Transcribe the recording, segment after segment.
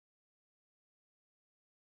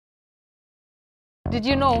Did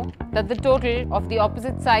you know that the total of the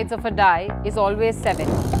opposite sides of a die is always 7?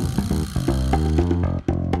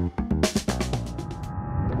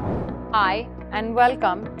 Hi and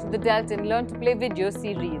welcome to the Deltin Learn to Play video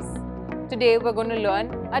series. Today we're going to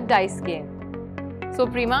learn a dice game. So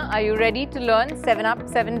Prima, are you ready to learn 7 up,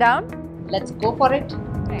 7 down? Let's go for it.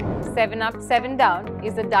 7 up, 7 down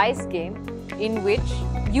is a dice game in which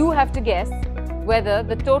you have to guess whether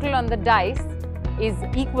the total on the dice is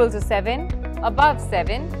equal to 7, above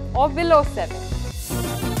 7 or below 7.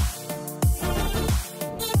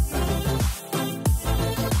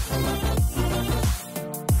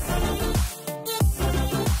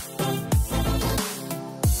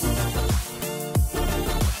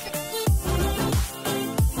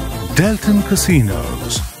 Deltin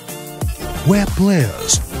Casinos, where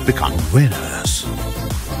players become winners.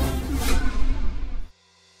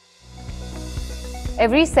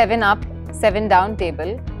 Every 7 up, 7 down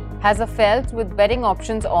table has a felt with betting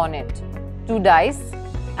options on it, 2 dice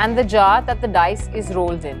and the jar that the dice is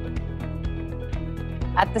rolled in.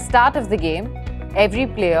 At the start of the game, every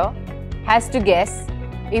player has to guess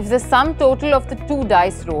if the sum total of the 2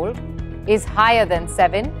 dice rolled is higher than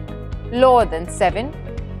 7, lower than 7,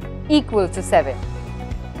 equal to 7.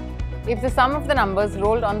 If the sum of the numbers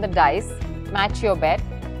rolled on the dice match your bet,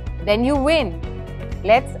 then you win.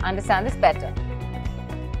 Let's understand this better.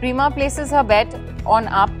 Prima places her bet on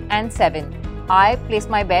up and 7. I place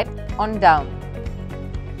my bet on down.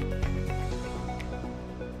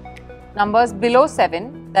 Numbers below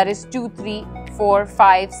 7, that is 2, 3, 4,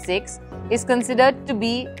 5, 6, is considered to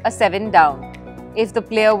be a 7 down. If the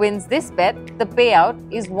player wins this bet, the payout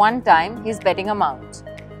is 1 time his betting amount,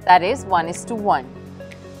 that is 1:1.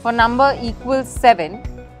 For number equals 7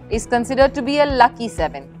 is considered to be a lucky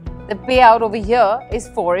 7. The payout over here is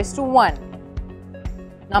 4:1.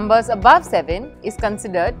 Numbers above 7 is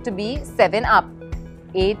considered to be 7 up,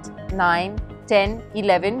 8, 9, 10,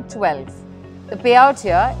 11, 12. The payout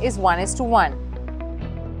here is 1:1.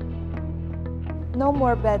 No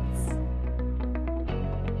more bets.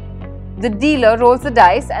 The dealer rolls the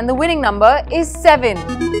dice and the winning number is 7.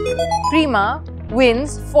 Prima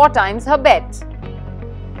wins 4 times her bet.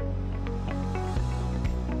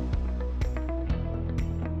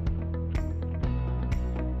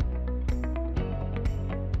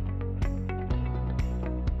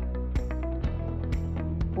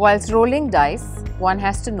 Whilst rolling dice, one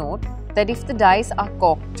has to note that if the dice are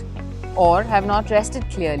cocked or have not rested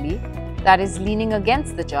clearly, that is leaning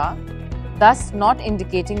against the jar, thus not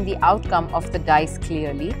indicating the outcome of the dice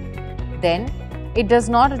clearly, then it does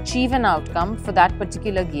not achieve an outcome for that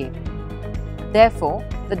particular game. Therefore,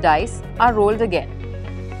 the dice are rolled again.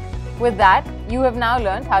 With that, you have now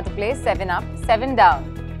learned how to play 7 up, 7 down.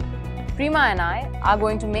 Prima and I are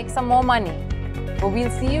going to make some more money. So we'll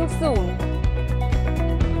see you soon.